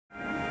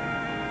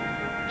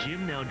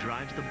Jim now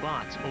drives the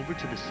bots over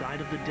to the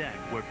side of the deck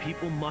where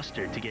people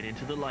mustered to get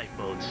into the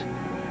lifeboats.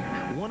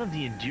 One of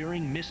the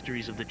enduring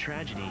mysteries of the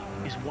tragedy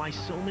is why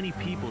so many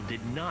people did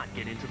not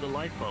get into the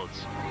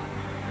lifeboats.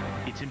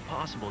 It's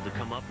impossible to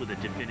come up with a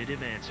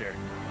definitive answer.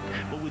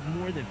 But with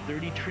more than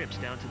 30 trips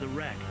down to the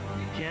wreck,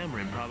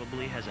 Cameron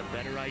probably has a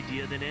better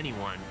idea than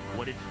anyone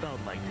what it felt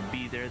like to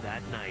be there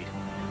that night.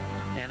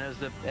 And as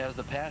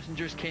the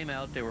passengers came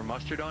out, they were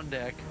mustered on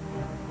deck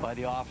by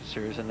the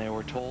officers, and they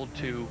were told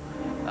to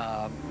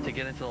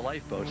get into the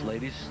lifeboats.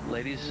 Ladies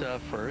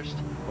first,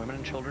 women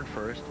and children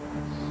first,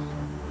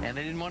 and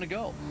they didn't want to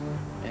go.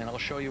 And I'll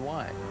show you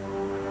why.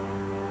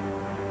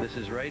 This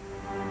is right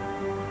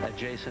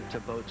adjacent to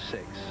boat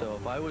 6. So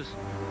if I was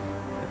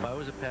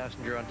a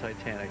passenger on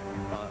Titanic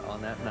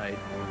on that night,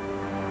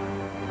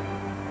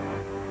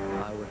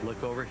 I would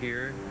look over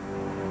here,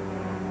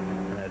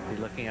 and I'd be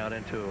looking out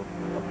into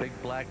a big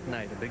black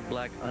night, a big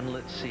black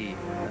unlit sea,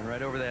 and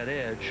right over that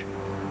edge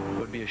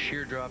would be a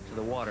sheer drop to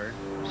the water,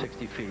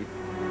 60 feet,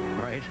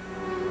 right?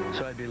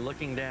 So I'd be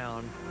looking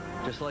down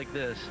just like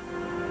this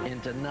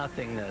into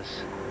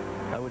nothingness.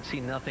 I would see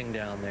nothing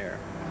down there,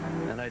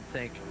 and I'd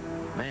think,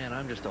 man,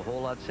 I'm just a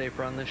whole lot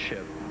safer on this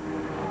ship.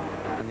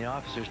 And the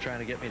officer's trying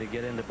to get me to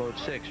get into boat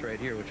 6 right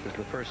here, which was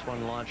the first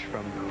one launched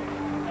from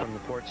the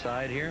port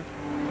side here.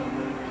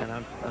 And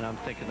I'm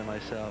thinking to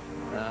myself,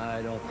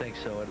 I don't think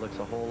so. It looks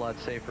a whole lot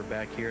safer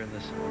back here in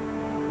this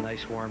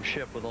nice warm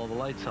ship with all the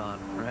lights on,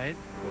 right?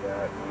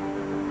 Yeah.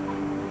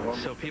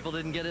 So people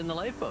didn't get in the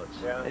lifeboats.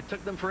 Yeah. It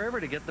took them forever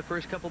to get the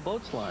first couple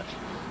boats launched.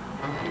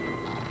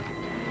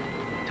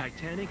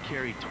 Titanic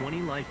carried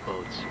 20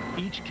 lifeboats,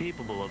 each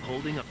capable of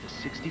holding up to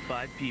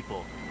 65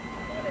 people.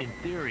 In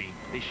theory,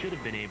 they should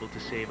have been able to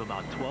save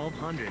about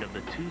 1,200 of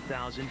the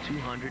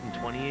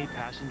 2,228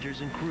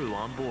 passengers and crew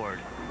on board.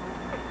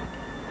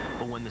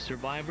 But when the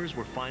survivors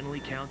were finally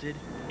counted,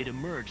 it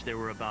emerged there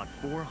were about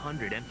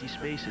 400 empty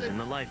spaces in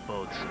the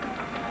lifeboats.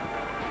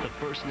 The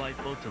first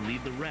lifeboat to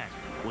leave the wreck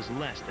was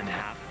less than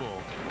half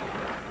full.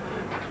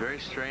 It's very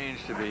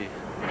strange to be,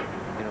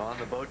 on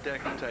the boat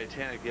deck of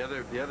Titanic. The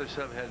other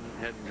sub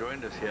hadn't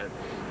joined us yet.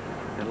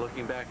 And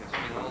looking back and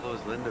seeing all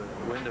those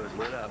windows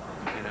lit up,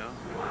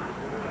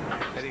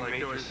 it's like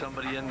there was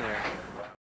somebody in there.